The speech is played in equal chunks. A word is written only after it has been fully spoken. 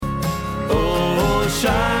Oh,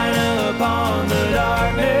 shine upon the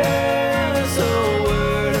darkness, oh,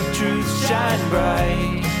 word of truth, shine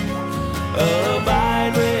bright.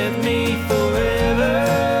 Abide with me forever,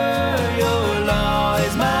 your law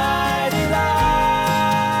is my delight.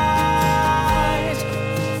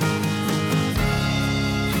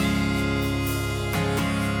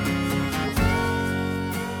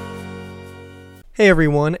 Hey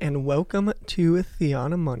everyone, and welcome to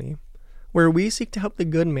Theonomy, where we seek to help the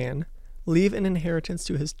good man leave an inheritance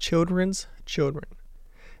to his children's children.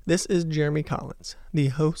 This is Jeremy Collins, the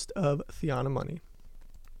host of Theonomy.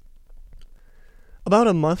 About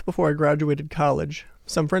a month before I graduated college,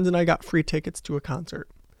 some friends and I got free tickets to a concert.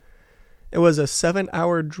 It was a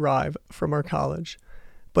 7-hour drive from our college,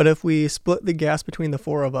 but if we split the gas between the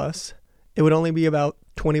four of us, it would only be about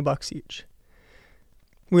 $20 each.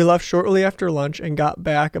 We left shortly after lunch and got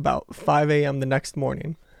back about 5 a.m. the next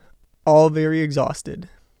morning, all very exhausted.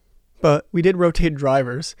 But we did rotate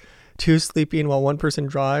drivers, two sleeping while one person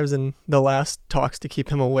drives and the last talks to keep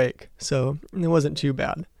him awake, so it wasn't too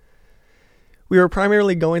bad. We were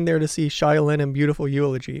primarily going there to see Cheyenne and Beautiful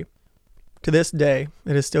Eulogy. To this day,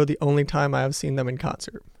 it is still the only time I have seen them in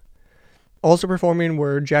concert. Also performing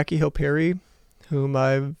were Jackie Hill Perry, whom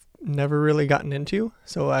I've never really gotten into,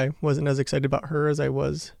 so I wasn't as excited about her as I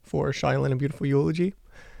was for Cheyenne and Beautiful Eulogy.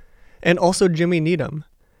 And also Jimmy Needham,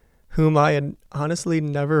 whom I had honestly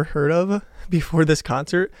never heard of before this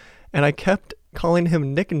concert, and I kept calling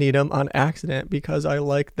him Nick Needham on accident because I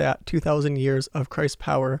like that 2,000 Years of Christ's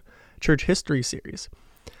Power Church History series,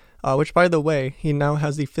 which, by the way, he now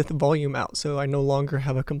has the 5th volume out, so I no longer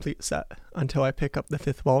have a complete set until I pick up the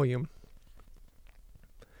 5th volume.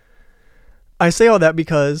 I say all that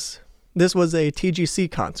because this was a TGC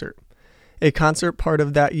concert, a concert part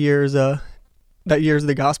of that year's The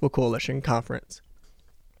Gospel Coalition conference.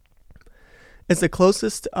 It's the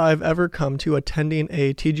closest I've ever come to attending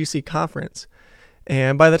a TGC conference,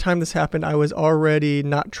 and by the time this happened, I was already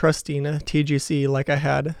not trusting a TGC like I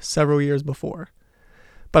had several years before.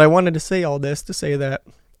 But I wanted to say all this to say that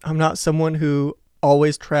I'm not someone who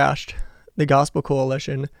always trashed the Gospel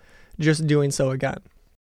Coalition, just doing so again.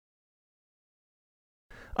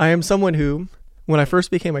 I am someone who, when I first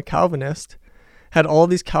became a Calvinist, had all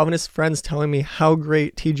these Calvinist friends telling me how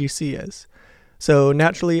great TGC is. So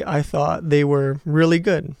naturally, I thought they were really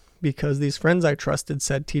good because these friends I trusted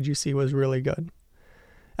said TGC was really good.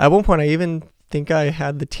 At one point, I even think I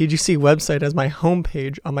had the TGC website as my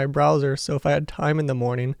homepage on my browser, so if I had time in the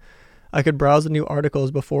morning, I could browse the new articles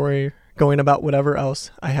before going about whatever else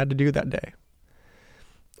I had to do that day.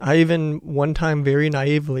 I even one time very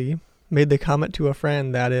naively made the comment to a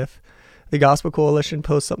friend that if the Gospel Coalition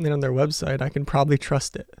posts something on their website, I can probably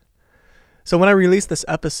trust it. So when I released this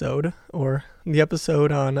episode, or the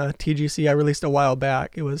episode on TGC I released a while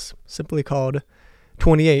back, it was simply called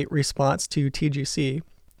 28 Response to TGC.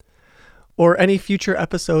 Or any future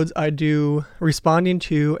episodes I do responding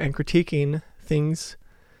to and critiquing things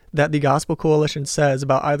that the Gospel Coalition says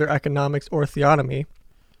about either economics or theonomy,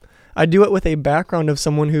 I do it with a background of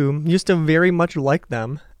someone who used to very much like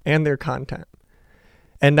them and their content.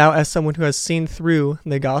 And now as someone who has seen through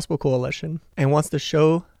the Gospel Coalition and wants to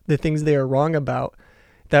show the things they are wrong about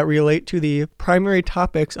that relate to the primary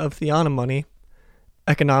topics of theonomy,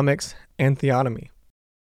 economics, and theonomy.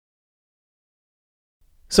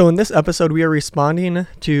 So in this episode, we are responding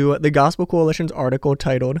to the Gospel Coalition's article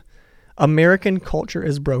titled, American Culture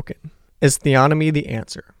is Broken. Is Theonomy the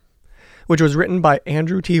Answer? Which was written by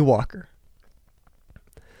Andrew T. Walker.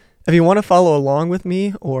 If you want to follow along with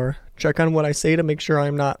me or check on what I say to make sure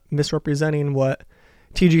I'm not misrepresenting what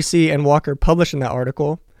TGC and Walker published in that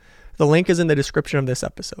article, the link is in the description of this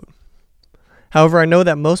episode. However, I know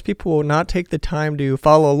that most people will not take the time to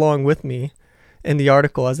follow along with me in the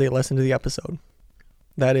article as they listen to the episode.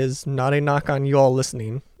 That is not a knock on you all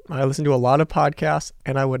listening. I listen to a lot of podcasts,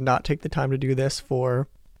 and I would not take the time to do this for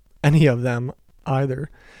any of them either.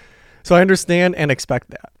 So I understand and expect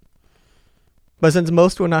that. But since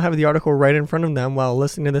most will not have the article right in front of them while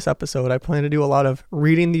listening to this episode, I plan to do a lot of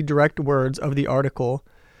reading the direct words of the article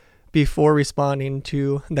before responding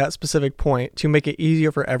to that specific point to make it easier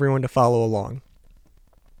for everyone to follow along.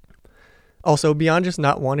 Also, beyond just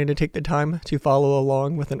not wanting to take the time to follow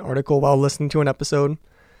along with an article while listening to an episode,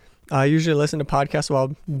 I usually listen to podcasts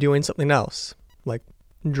while doing something else, like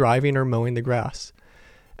driving or mowing the grass.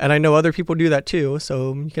 And I know other people do that too,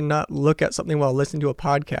 so you cannot look at something while listening to a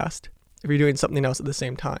podcast if you're doing something else at the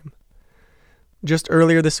same time. Just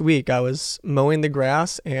earlier this week, I was mowing the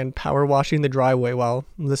grass and power washing the driveway while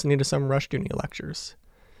listening to some Rushdoony lectures.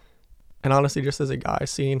 And honestly, just as a guy,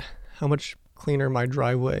 seeing how much cleaner my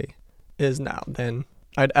driveway is now than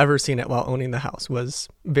I'd ever seen it while owning the house was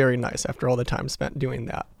very nice after all the time spent doing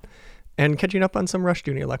that and catching up on some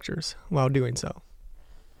Rushdoony lectures while doing so.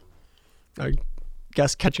 I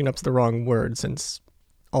guess catching up's the wrong word since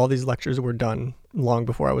all these lectures were done long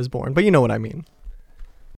before I was born, but you know what I mean.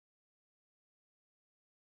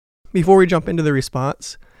 Before we jump into the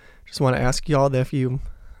response, just want to ask y'all that if you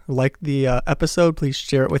like the episode, please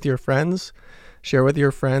share it with your friends. Share with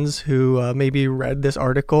your friends who maybe read this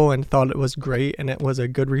article and thought it was great and it was a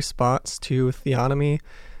good response to Theonomy.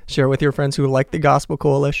 Share it with your friends who like the Gospel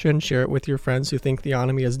Coalition. Share it with your friends who think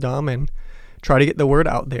Theonomy is dumb, and try to get the word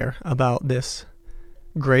out there about this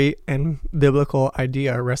great and biblical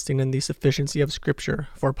idea resting in the sufficiency of Scripture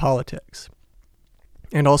for politics.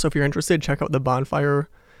 And also, if you're interested, check out the Bonfire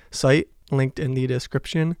site linked in the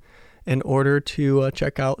description in order to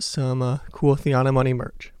check out some cool Theonomy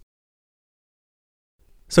merch.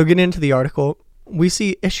 So getting into the article, we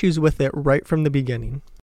see issues with it right from the beginning.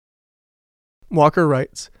 Walker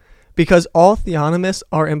writes, because all theonomists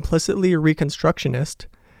are implicitly Reconstructionist,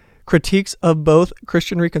 critiques of both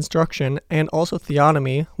Christian Reconstruction and also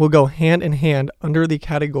Theonomy will go hand in hand under the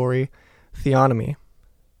category Theonomy.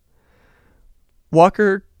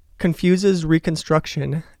 Walker confuses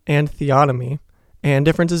Reconstruction and Theonomy and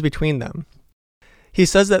differences between them. He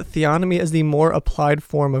says that Theonomy is the more applied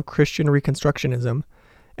form of Christian Reconstructionism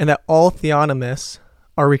and that all theonomists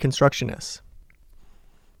are Reconstructionists.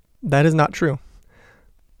 That is not true.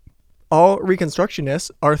 All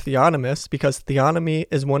Reconstructionists are theonomists because theonomy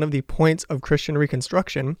is one of the points of Christian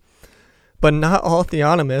Reconstruction, but not all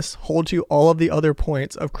theonomists hold to all of the other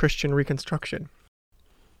points of Christian Reconstruction.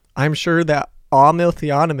 I'm sure that all-mill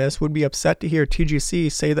theonomists would be upset to hear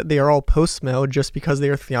TGC say that they are all post-mill just because they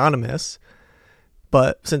are theonomists,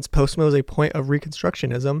 but since post-mill is a point of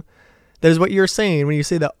Reconstructionism, that is what you're saying when you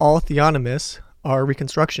say that all theonomists are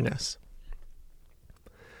Reconstructionists.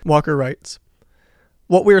 Walker writes,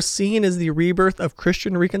 what we are seeing is the rebirth of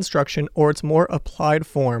Christian Reconstruction or its more applied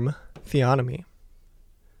form, Theonomy.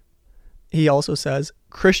 He also says,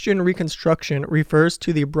 Christian Reconstruction refers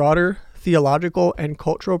to the broader theological and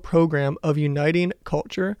cultural program of uniting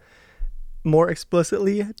culture, more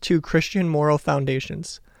explicitly to Christian moral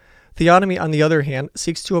foundations. Theonomy, on the other hand,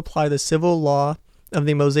 seeks to apply the civil law of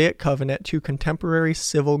the Mosaic Covenant to contemporary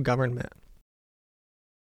civil government.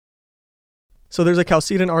 So there's a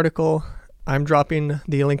Chalcedon article. I'm dropping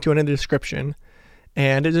the link to it in the description,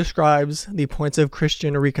 and it describes the points of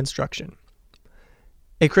Christian Reconstruction.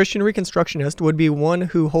 A Christian Reconstructionist would be one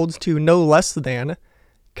who holds to no less than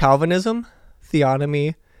Calvinism,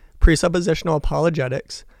 Theonomy, presuppositional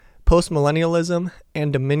apologetics, postmillennialism,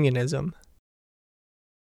 and dominionism.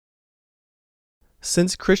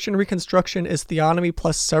 Since Christian Reconstruction is Theonomy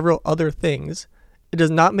plus several other things, it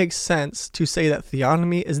does not make sense to say that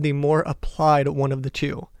Theonomy is the more applied one of the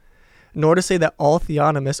two, nor to say that all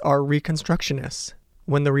theonomists are Reconstructionists,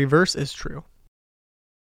 when the reverse is true.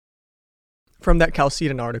 From that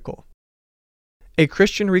Chalcedon article, a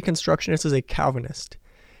Christian Reconstructionist is a Calvinist.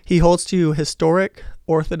 He holds to historic,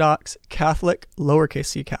 Orthodox, Catholic, lowercase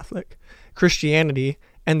c Catholic, Christianity,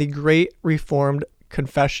 and the Great Reformed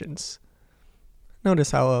Confessions.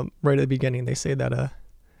 Notice how right at the beginning they say that a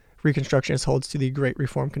Reconstructionist holds to the Great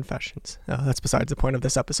Reformed Confessions. That's besides the point of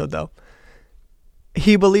this episode, though.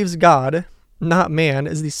 He believes God, not man,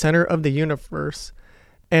 is the center of the universe,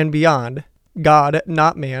 and beyond, God,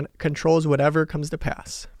 not man, controls whatever comes to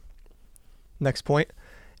pass. Next point.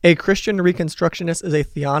 A Christian Reconstructionist is a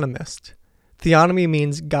theonomist. Theonomy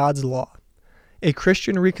means God's law. A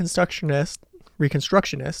Christian Reconstructionist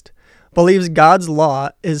believes God's law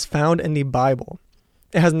is found in the Bible.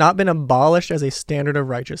 It has not been abolished as a standard of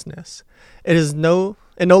righteousness. It no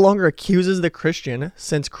longer accuses the Christian,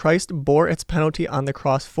 since Christ bore its penalty on the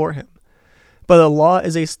cross for him. But the law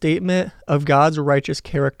is a statement of God's righteous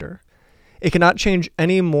character. It cannot change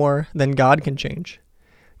any more than God can change.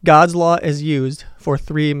 God's law is used for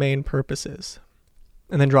three main purposes.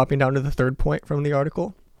 And then dropping down to the third point from the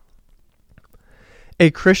article. A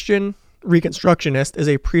Christian Reconstructionist is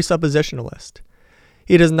a presuppositionalist.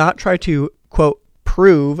 He does not try to, quote,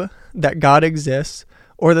 prove that God exists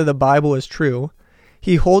or that the Bible is true.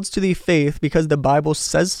 He holds to the faith because the Bible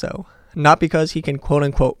says so, not because he can, quote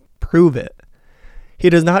unquote, prove it. He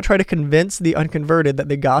does not try to convince the unconverted that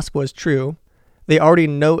the gospel is true. They already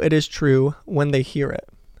know it is true when they hear it.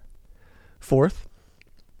 Fourth,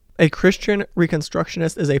 a Christian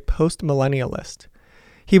Reconstructionist is a postmillennialist.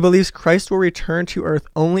 He believes Christ will return to earth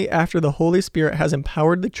only after the Holy Spirit has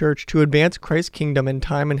empowered the church to advance Christ's kingdom in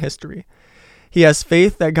time and history. He has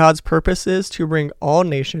faith that God's purpose is to bring all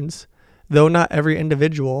nations, though not every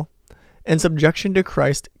individual, in subjection to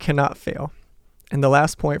Christ cannot fail. And the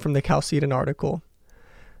last point from the Chalcedon article.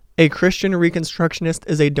 A Christian Reconstructionist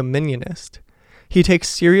is a dominionist. He takes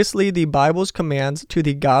seriously the Bible's commands to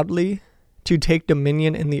the godly to take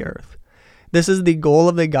dominion in the earth. This is the goal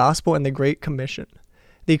of the gospel and the Great Commission.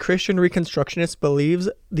 The Christian Reconstructionist believes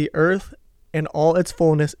the earth and all its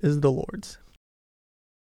fullness is the Lord's.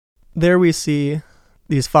 There we see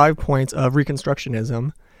these 5 points of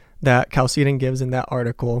Reconstructionism that Chalcedon gives in that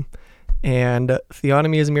article, and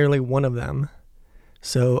theonomy is merely one of them.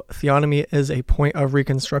 So theonomy is a point of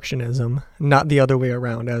Reconstructionism, not the other way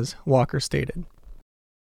around, as Walker stated.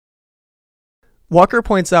 Walker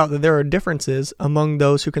points out that there are differences among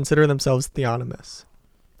those who consider themselves theonomists.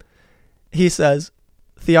 He says,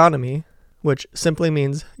 theonomy, which simply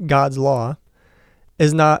means God's law,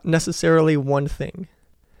 is not necessarily one thing.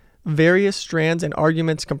 Various strands and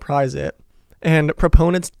arguments comprise it, and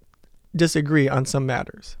proponents disagree on some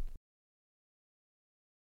matters.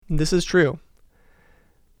 This is true.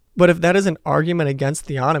 But if that is an argument against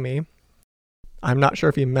theonomy, I'm not sure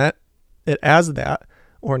if he meant it as that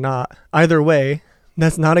or not. Either way,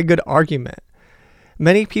 that's not a good argument.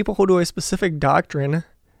 Many people hold to a specific doctrine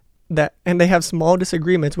and they have small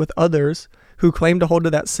disagreements with others who claim to hold to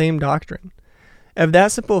that same doctrine. If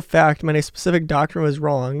that simple fact meant a specific doctrine was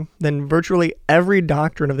wrong, then virtually every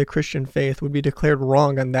doctrine of the Christian faith would be declared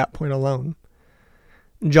wrong on that point alone.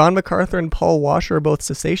 John MacArthur and Paul Washer are both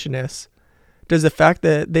cessationists. Does the fact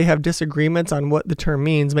that they have disagreements on what the term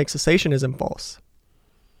means make cessationism false?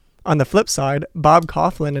 On the flip side, Bob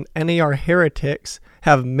Coughlin and NAR heretics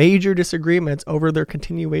have major disagreements over their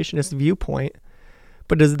continuationist viewpoint,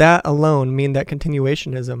 but does that alone mean that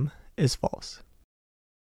continuationism is false?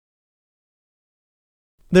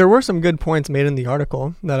 There were some good points made in the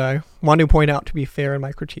article that I want to point out to be fair in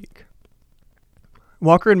my critique.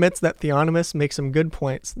 Walker admits that theonomists make some good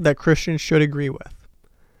points that Christians should agree with.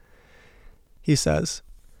 He says,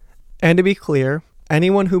 and to be clear,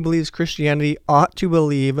 anyone who believes Christianity ought to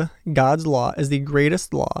believe God's law is the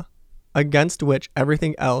greatest law against which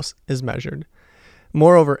everything else is measured.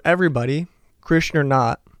 Moreover, everybody, Christian or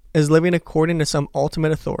not, is living according to some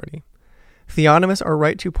ultimate authority. Theonomists are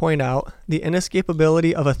right to point out the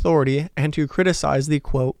inescapability of authority and to criticize the,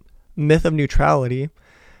 quote, myth of neutrality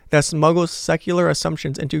that smuggles secular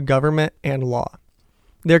assumptions into government and law.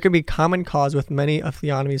 There can be common cause with many of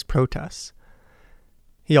theonomy's protests.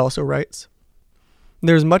 He also writes,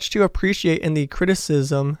 there's much to appreciate in the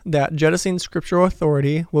criticism that jettisoning scriptural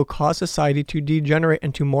authority will cause society to degenerate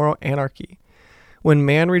into moral anarchy. When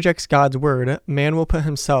man rejects God's word, man will put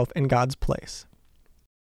himself in God's place.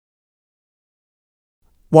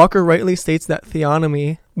 Walker rightly states that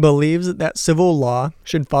theonomy believes that civil law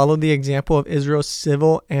should follow the example of Israel's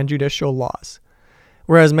civil and judicial laws,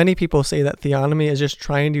 whereas many people say that theonomy is just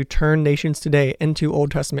trying to turn nations today into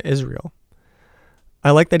Old Testament Israel.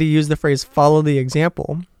 I like that he used the phrase follow the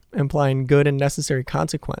example, implying good and necessary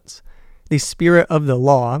consequence, the spirit of the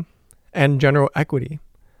law, and general equity.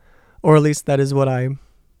 Or at least that is what I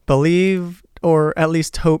believed, or at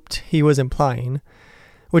least hoped he was implying,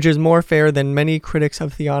 which is more fair than many critics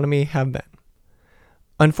of theonomy have been.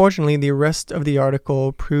 Unfortunately, the rest of the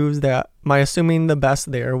article proves that my assuming the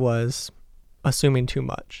best there was assuming too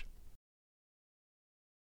much.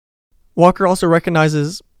 Walker also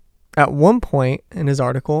recognizes at one point in his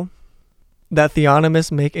article that theonomists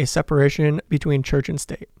make a separation between church and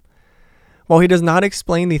state. While he does not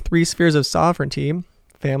explain the 3 spheres of sovereignty,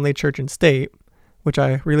 family, church, and state, which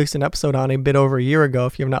I released an episode on a bit over a year ago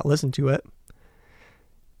if you have not listened to it,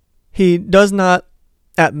 he does not,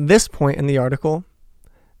 at this point in the article,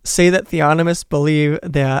 say that theonomists believe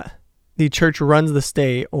that the church runs the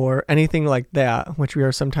state or anything like that, which we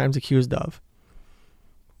are sometimes accused of.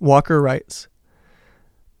 Walker writes,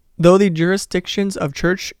 though the jurisdictions of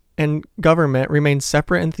church and government remain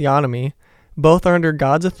separate in theonomy, both are under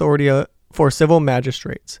God's authority for civil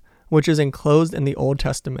magistrates, which is enclosed in the Old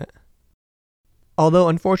Testament. Although,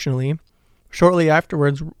 unfortunately, shortly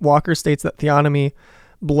afterwards, Walker states that theonomy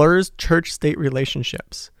blurs church-state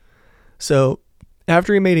relationships. So,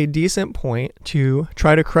 after he made a decent point to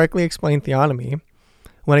try to correctly explain theonomy,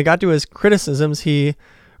 when it got to his criticisms, he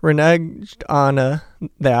reneged on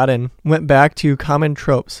that and went back to common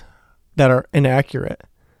tropes that are inaccurate.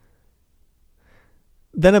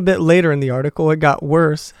 Then a bit later in the article, it got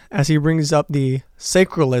worse as he brings up the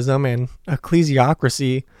sacralism and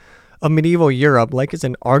ecclesiocracy of medieval Europe like it's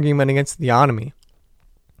an argument against theonomy.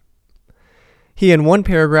 He, in one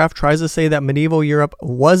paragraph, tries to say that medieval Europe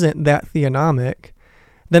wasn't that theonomic.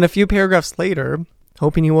 Then a few paragraphs later,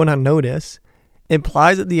 hoping you will not notice,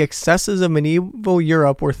 implies that the excesses of medieval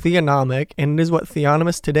Europe were theonomic, and it is what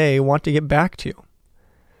theonomists today want to get back to.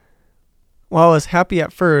 While I was happy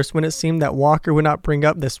at first when it seemed that Walker would not bring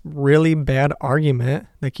up this really bad argument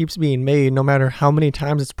that keeps being made no matter how many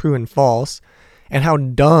times it's proven false, and how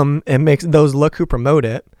dumb it makes those look who promote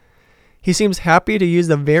it, he seems happy to use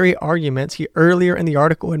the very arguments he earlier in the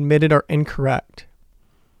article admitted are incorrect.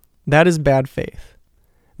 That is bad faith.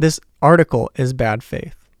 This article is bad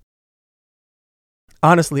faith.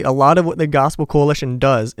 Honestly, a lot of what the Gospel Coalition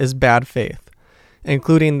does is bad faith,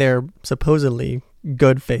 including their supposedly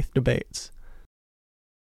good faith debates.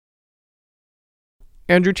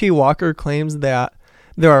 Andrew T. Walker claims that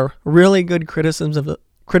there are really good criticisms of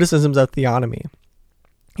theonomy.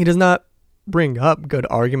 He does not bring up good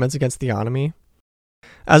arguments against theonomy.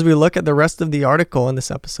 As we look at the rest of the article in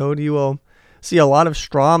this episode, you will see a lot of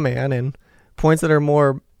straw man and points that are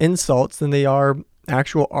more insults than they are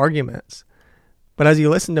actual arguments. But as you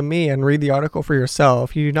listen to me and read the article for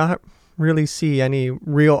yourself, you do not really see any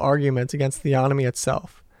real arguments against theonomy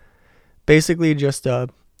itself. Basically just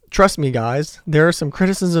trust me guys, there are some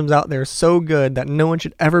criticisms out there so good that no one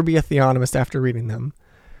should ever be a theonomist after reading them.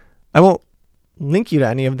 I won't link you to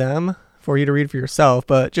any of them for you to read for yourself,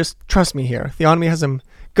 but just trust me here. Theonomy has some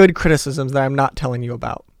good criticisms that I'm not telling you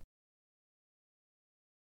about.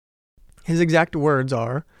 His exact words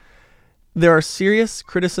are, "There are serious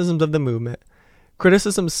criticisms of the movement,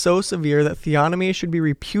 criticisms so severe that theonomy should be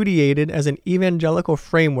repudiated as an evangelical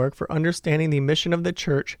framework for understanding the mission of the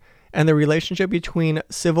church and the relationship between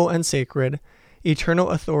civil and sacred, eternal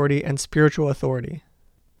authority and spiritual authority."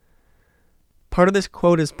 Part of this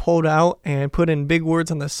quote is pulled out and put in big words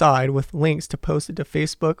on the side with links to post it to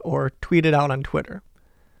Facebook or tweet it out on Twitter.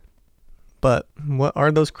 But what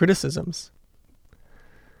are those criticisms?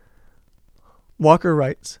 Walker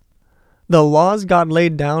writes, "The laws God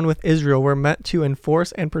laid down with Israel were meant to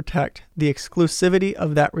enforce and protect the exclusivity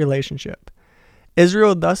of that relationship.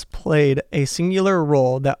 Israel thus played a singular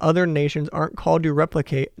role that other nations aren't called to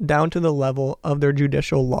replicate down to the level of their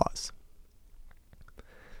judicial laws."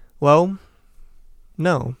 Well,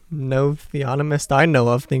 no theonomist I know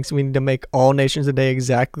of thinks we need to make all nations today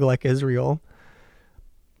exactly like Israel.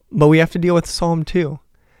 But we have to deal with Psalm 2,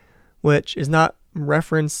 which is not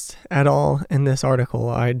referenced at all in this article.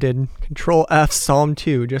 I did Control F Psalm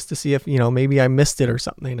 2 just to see if, maybe I missed it or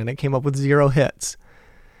something, and it came up with 0 hits.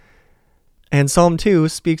 And Psalm 2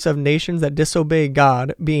 speaks of nations that disobey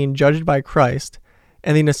God being judged by Christ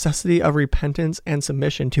and the necessity of repentance and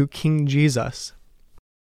submission to King Jesus.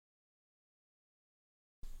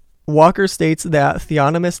 Walker states that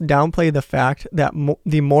theonomists downplay the fact that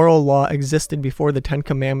the moral law existed before the 10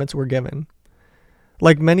 Commandments were given.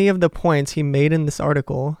 Like many of the points he made in this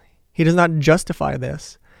article, he does not justify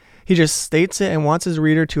this. He just states it and wants his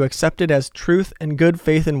reader to accept it as truth and good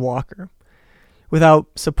faith in Walker, without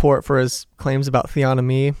support for his claims about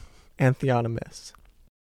theonomy and theonomists.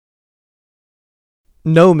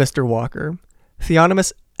 No, Mr. Walker,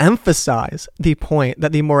 theonomists emphasize the point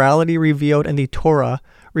that the morality revealed in the Torah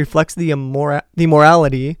reflects the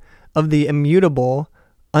morality of the immutable,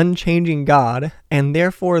 unchanging God, and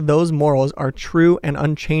therefore those morals are true and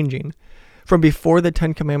unchanging from before the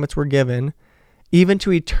 10 Commandments were given, even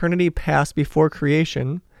to eternity past before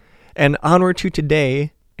creation, and onward to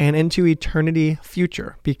today and into eternity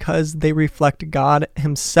future, because they reflect God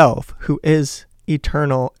himself, who is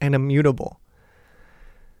eternal and immutable.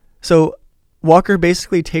 So Walker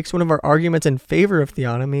basically takes one of our arguments in favor of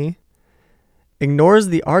theonomy, ignores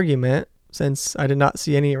the argument, since I did not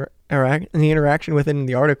see any interaction with it in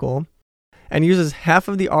the article, and uses half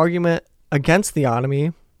of the argument against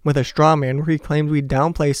theonomy with a straw man where he claims we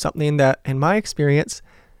downplay something that, in my experience,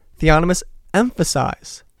 theonomists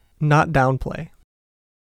emphasize, not downplay.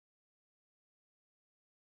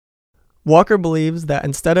 Walker believes that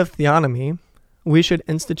instead of theonomy, we should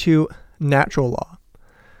institute natural law.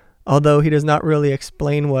 Although he does not really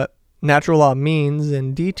explain what natural law means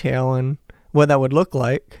in detail and what that would look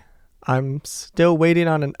like, I'm still waiting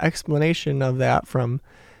on an explanation of that from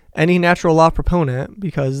any natural law proponent,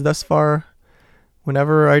 because thus far,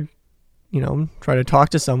 whenever I, try to talk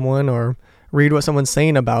to someone or read what someone's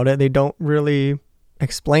saying about it, they don't really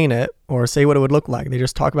explain it or say what it would look like. They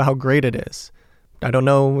just talk about how great it is. I don't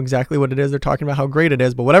know exactly what it is they're talking about, how great it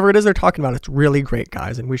is, but whatever it is they're talking about, it's really great,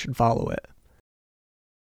 guys, and we should follow it.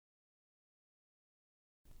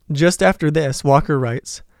 Just after this, Walker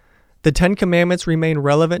writes, "The 10 Commandments remain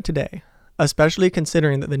relevant today, especially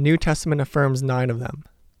considering that the New Testament affirms 9 of them."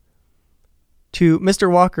 To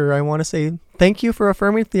Mr. Walker, I want to say thank you for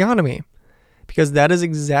affirming theonomy, because that is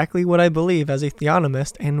exactly what I believe as a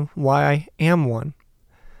theonomist and why I am one.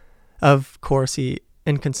 Of course, he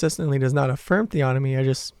inconsistently does not affirm theonomy. I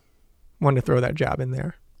just wanted to throw that jab in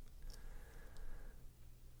there.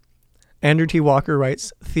 Andrew T. Walker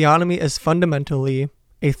writes, "Theonomy is fundamentally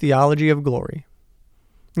a theology of glory."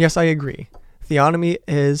 Yes, I agree. Theonomy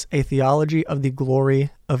is a theology of the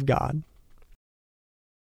glory of God.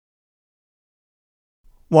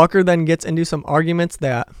 Walker then gets into some arguments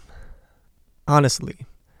that, honestly,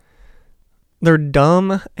 they're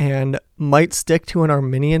dumb and might stick to an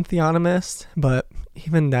Arminian theonomist, but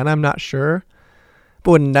even then I'm not sure,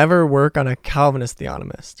 but would never work on a Calvinist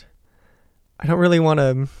theonomist. I don't really want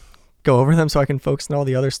to go over them so I can focus on all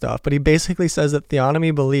the other stuff, but he basically says that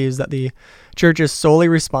Theonomy believes that the church is solely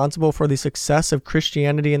responsible for the success of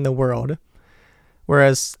Christianity in the world,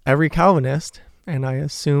 whereas every Calvinist, and I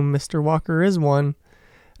assume Mr. Walker is one,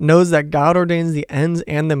 knows that God ordains the ends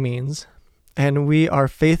and the means, and we are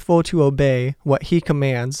faithful to obey what he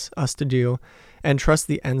commands us to do and trust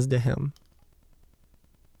the ends to him.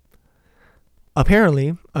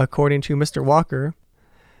 Apparently, according to Mr. Walker,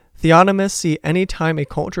 theonomists see any time a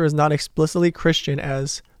culture is not explicitly Christian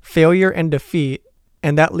as failure and defeat,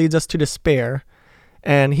 and that leads us to despair,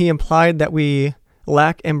 and he implied that we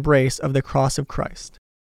lack embrace of the cross of Christ.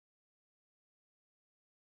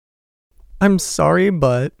 I'm sorry,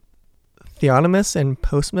 but theonomists and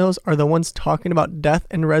postmills are the ones talking about death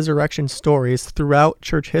and resurrection stories throughout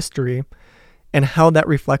church history and how that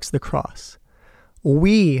reflects the cross.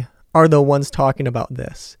 We are the ones talking about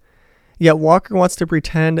this. Yet Walker wants to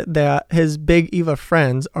pretend that his Big Eva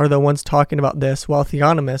friends are the ones talking about this while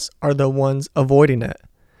theonomists are the ones avoiding it.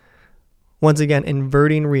 Once again,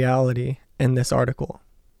 inverting reality in this article.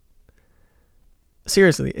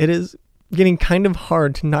 Seriously, it is getting kind of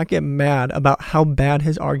hard to not get mad about how bad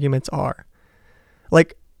his arguments are.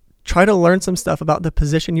 Like, try to learn some stuff about the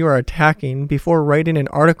position you are attacking before writing an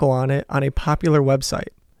article on it on a popular website.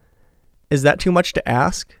 Is that too much to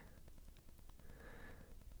ask?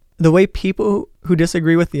 The way people who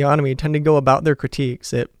disagree with theonomy tend to go about their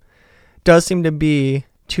critiques, it does seem to be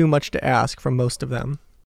too much to ask from most of them.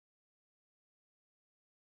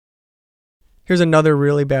 Here's another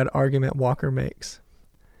really bad argument Walker makes.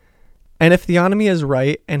 And if theonomy is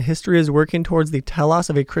right and history is working towards the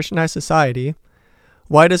telos of a Christianized society,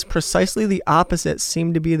 why does precisely the opposite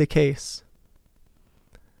seem to be the case?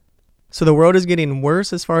 So the world is getting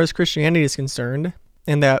worse as far as Christianity is concerned,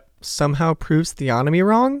 and that somehow proves theonomy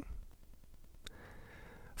wrong?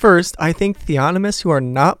 First, I think theonomists who are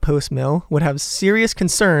not post-mill would have serious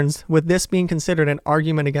concerns with this being considered an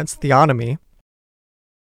argument against theonomy.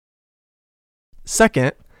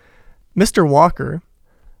 Second, Mr. Walker,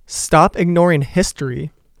 stop ignoring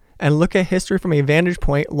history and look at history from a vantage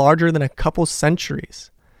point larger than a couple centuries.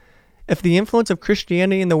 If the influence of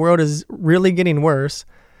Christianity in the world is really getting worse,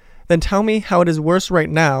 then tell me how it is worse right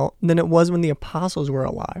now than it was when the apostles were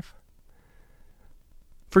alive.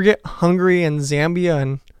 Forget Hungary and Zambia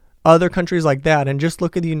and other countries like that and just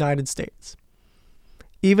look at the United States.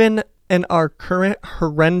 Even in our current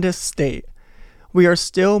horrendous state, we are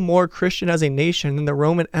still more Christian as a nation than the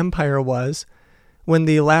Roman Empire was when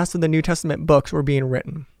the last of the New Testament books were being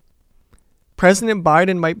written. President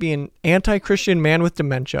Biden might be an anti-Christian man with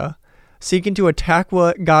dementia, seeking to attack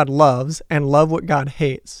what God loves and love what God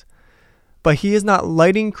hates. But he is not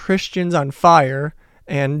lighting Christians on fire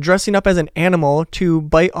and dressing up as an animal to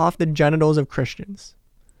bite off the genitals of Christians.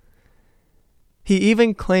 He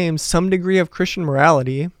even claims some degree of Christian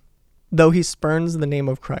morality, though he spurns the name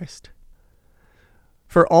of Christ.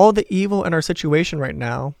 For all the evil in our situation right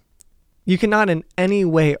now, you cannot in any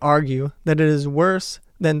way argue that it is worse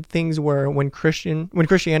than things were when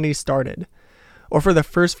Christianity started, or for the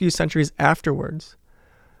first few centuries afterwards,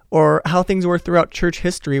 or how things were throughout church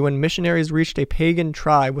history when missionaries reached a pagan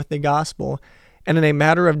tribe with the gospel, and in a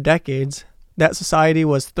matter of decades, that society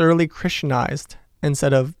was thoroughly Christianized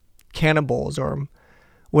instead of cannibals or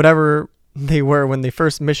whatever they were when the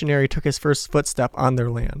first missionary took his first footstep on their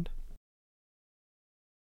land.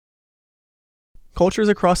 Cultures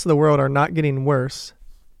across the world are not getting worse,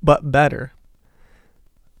 but better.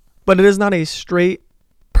 But it is not a straight,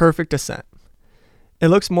 perfect ascent. It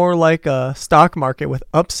looks more like a stock market with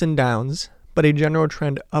ups and downs, but a general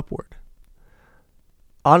trend upward.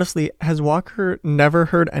 Honestly, has Walker never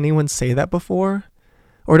heard anyone say that before?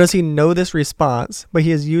 Or does he know this response, but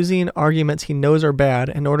he is using arguments he knows are bad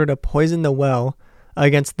in order to poison the well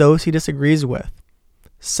against those he disagrees with,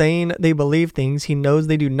 saying they believe things he knows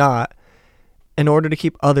they do not in order to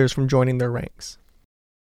keep others from joining their ranks?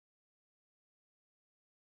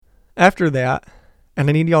 After that, and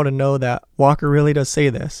I need y'all to know that Walker really does say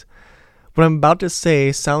this, what I'm about to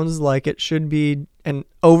say sounds like it should be an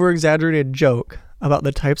over-exaggerated joke about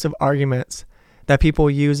the types of arguments that people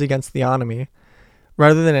use against theonomy,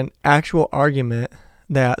 rather than an actual argument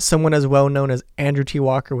that someone as well known as Andrew T.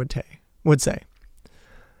 Walker would take. would say.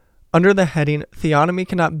 Under the heading, Theonomy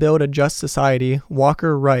cannot build a just society,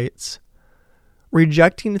 Walker writes,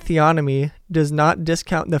 rejecting theonomy does not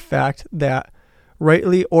discount the fact that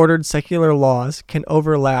rightly ordered secular laws can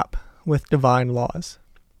overlap with divine laws.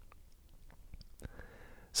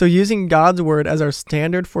 So using God's word as our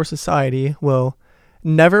standard for society will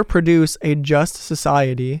never produce a just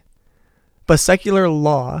society, but secular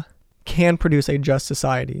law can produce a just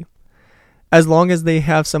society, as long as they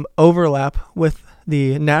have some overlap with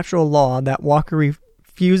the natural law that Walker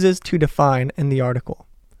refuses to define in the article.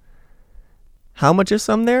 How much is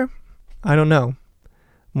some there? I don't know.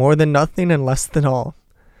 More than nothing and less than all.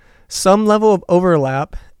 Some level of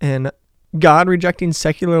overlap in God rejecting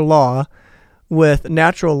secular law with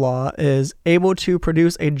natural law is able to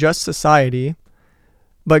produce a just society,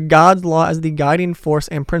 but God's law as the guiding force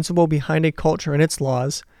and principle behind a culture and its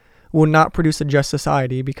laws will not produce a just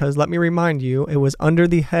society, because let me remind you, it was under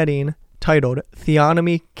the heading titled,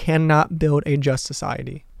 Theonomy cannot build a just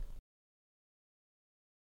society.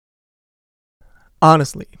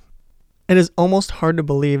 Honestly, it is almost hard to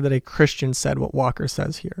believe that a Christian said what Walker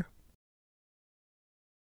says here.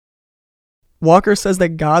 Walker says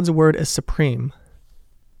that God's word is supreme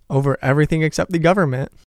over everything except the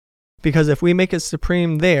government, because if we make it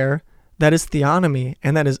supreme there, that is theonomy,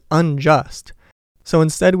 and that is unjust. So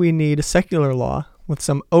instead we need secular law with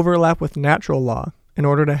some overlap with natural law in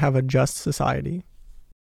order to have a just society.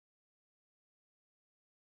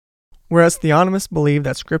 Whereas theonomists believe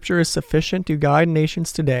that Scripture is sufficient to guide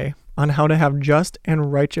nations today on how to have just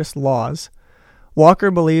and righteous laws,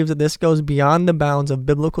 Walker believes that this goes beyond the bounds of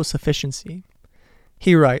biblical sufficiency.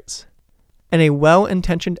 He writes, in a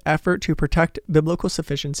well-intentioned effort to protect biblical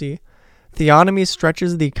sufficiency, theonomy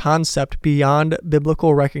stretches the concept beyond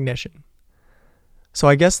biblical recognition. So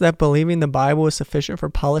I guess that believing the Bible is sufficient for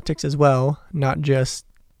politics as well, not just,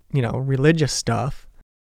 religious stuff,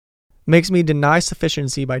 makes me deny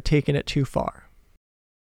sufficiency by taking it too far.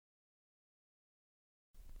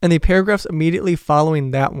 In the paragraphs immediately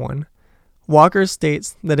following that one, Walker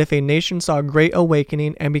states that if a nation saw a great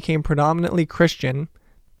awakening and became predominantly Christian,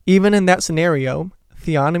 even in that scenario,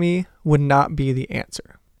 theonomy would not be the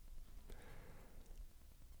answer.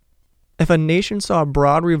 If a nation saw a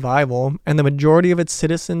broad revival and the majority of its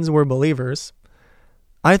citizens were believers,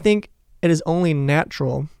 I think it is only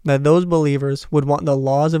natural that those believers would want the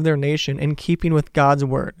laws of their nation in keeping with God's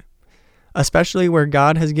word, especially where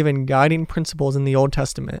God has given guiding principles in the Old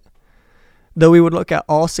Testament, though we would look at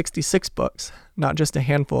all 66 books, not just a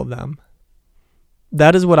handful of them.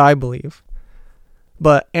 That is what I believe.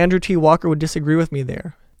 But Andrew T. Walker would disagree with me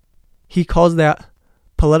there. He calls that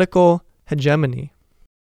political hegemony.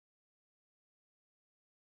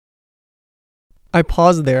 I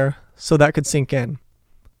paused there so that could sink in.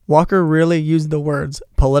 Walker really used the words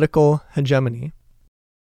political hegemony.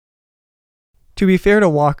 To be fair to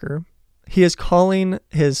Walker, he is calling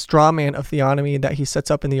his straw man of theonomy that he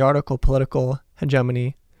sets up in the article political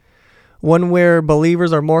hegemony, one where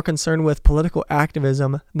believers are more concerned with political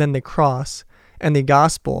activism than the cross and the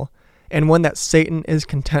gospel, and one that Satan is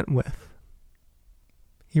content with.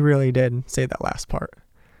 He really did say that last part.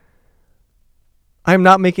 I am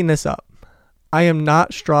not making this up. I am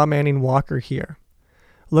not strawmanning Walker here.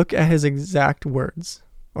 Look at his exact words,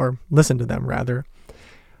 or listen to them rather.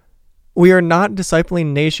 We are not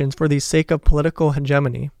discipling nations for the sake of political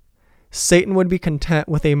hegemony. Satan would be content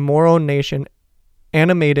with a moral nation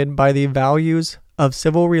animated by the values of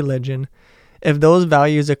civil religion if those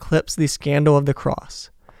values eclipse the scandal of the cross.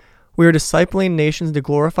 We are discipling nations to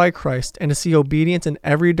glorify Christ and to see obedience in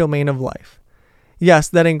every domain of life. Yes,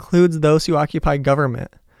 that includes those who occupy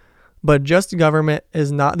government. But just government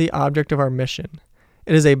is not the object of our mission.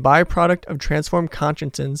 It is a byproduct of transformed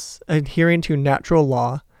consciences adhering to natural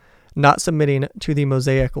law, not submitting to the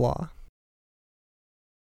Mosaic law.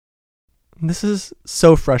 This is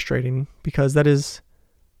so frustrating because that is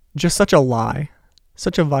just such a lie,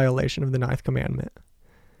 such a violation of the 9th commandment.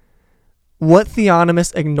 What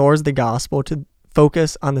theonomist ignores the gospel to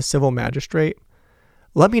focus on the civil magistrate?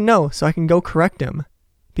 Let me know so I can go correct him,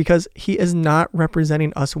 because he is not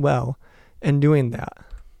representing us well in doing that.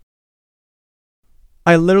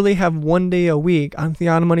 I literally have one day a week on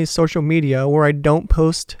Theonomy's social media where I don't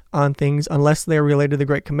post on things unless they are related to the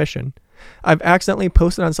Great Commission. I've accidentally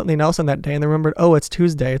posted on something else on that day and then remembered, oh, it's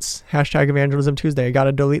Tuesday. It's #Evangelism Tuesday. I got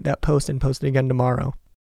to delete that post and post it again tomorrow.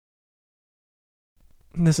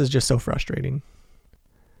 This is just so frustrating.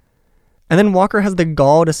 And then Walker has the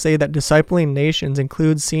gall to say that discipling nations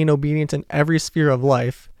includes seeing obedience in every sphere of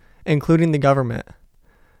life, including the government.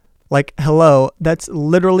 Like, hello, that's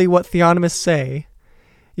literally what theonomists say.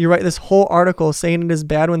 You write this whole article saying it is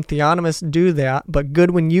bad when theonomists do that, but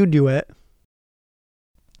good when you do it.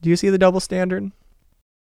 Do you see the double standard?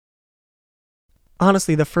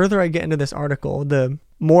 Honestly, the further I get into this article, the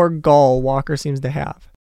more gall Walker seems to have.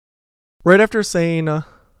 Right after saying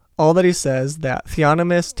all that he says, that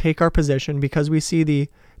theonomists take our position because we see the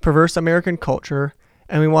perverse American culture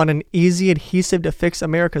and we want an easy adhesive to fix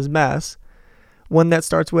America's mess, one that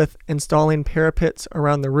starts with installing parapets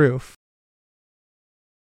around the roof.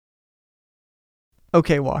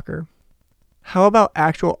 Okay, Walker, how about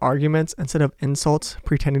actual arguments instead of insults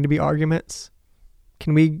pretending to be arguments?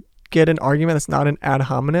 Can we get an argument that's not an ad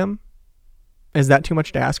hominem? Is that too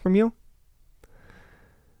much to ask from you?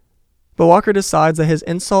 But Walker decides that his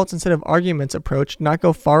insults instead of arguments approach do not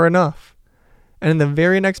go far enough. And in the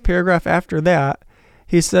very next paragraph after that,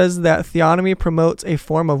 he says that theonomy promotes a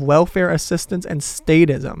form of welfare assistance and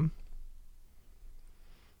statism.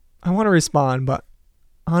 I want to respond, but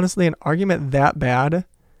honestly, an argument that bad,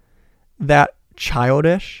 that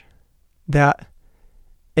childish, that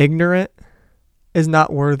ignorant is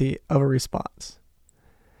not worthy of a response.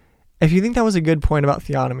 If you think that was a good point about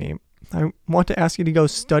theonomy, I want to ask you to go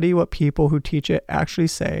study what people who teach it actually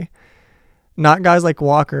say, not guys like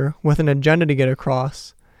Walker with an agenda to get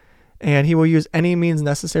across, and he will use any means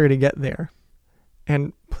necessary to get there.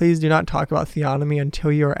 And please do not talk about theonomy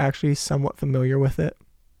until you are actually somewhat familiar with it.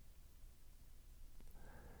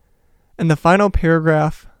 In the final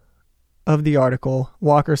paragraph of the article,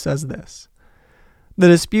 Walker says this: the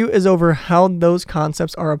dispute is over how those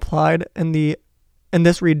concepts are applied in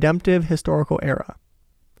this redemptive historical era.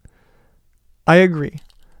 I agree.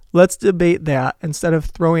 Let's debate that instead of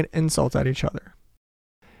throwing insults at each other.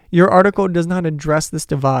 Your article does not address this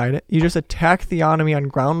divide. You just attack theonomy on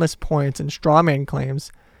groundless points and strawman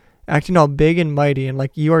claims, acting all big and mighty and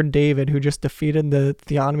like you are David who just defeated the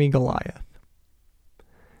theonomy Goliath.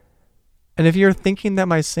 And if you're thinking that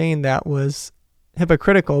my saying that was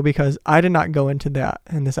hypocritical because I did not go into that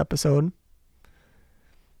in this episode,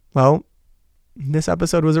 well, this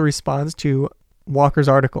episode was a response to Walker's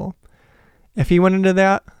article. If he went into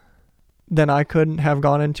that, then I couldn't have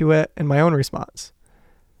gone into it in my own response.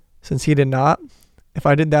 Since he did not, if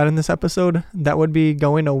I did that in this episode, that would be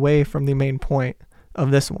going away from the main point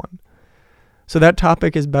of this one. So that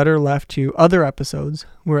topic is better left to other episodes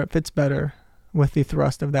where it fits better with the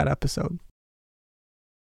thrust of that episode.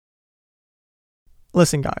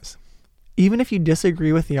 Listen, guys, even if you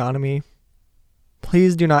disagree with theonomy,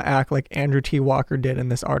 please do not act like Andrew T. Walker did in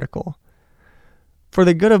this article, for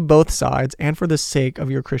the good of both sides and for the sake of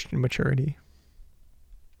your Christian maturity.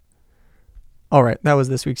 All right, that was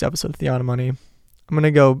this week's episode of Theonomy. I'm going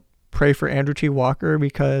to go pray for Andrew T. Walker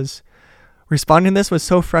because responding to this was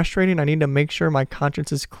so frustrating. I need to make sure my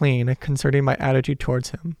conscience is clean concerning my attitude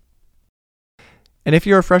towards him. And if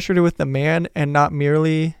you are frustrated with the man and not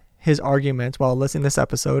merely his arguments while listening to this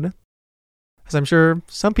episode, as I'm sure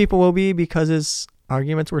some people will be because his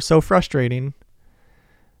arguments were so frustrating,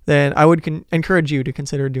 then I would encourage you to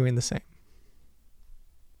consider doing the same.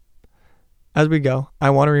 As we go, I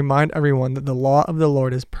want to remind everyone that the law of the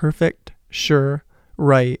Lord is perfect, sure,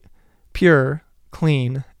 right, pure,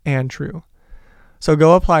 clean, and true. So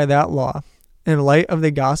go apply that law in light of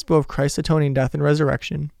the gospel of Christ's atoning death and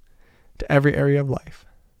resurrection to every area of life.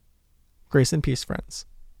 Grace and peace, friends.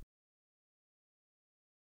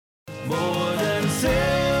 More than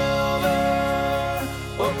silver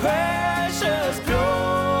or precious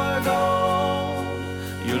pure gold,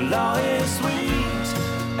 your law is sweet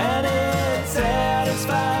and it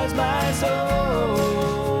satisfies my soul.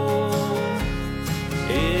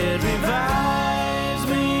 It revives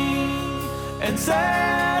me and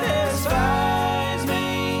satisfies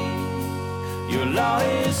me. Your law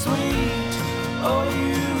is sweet, oh, you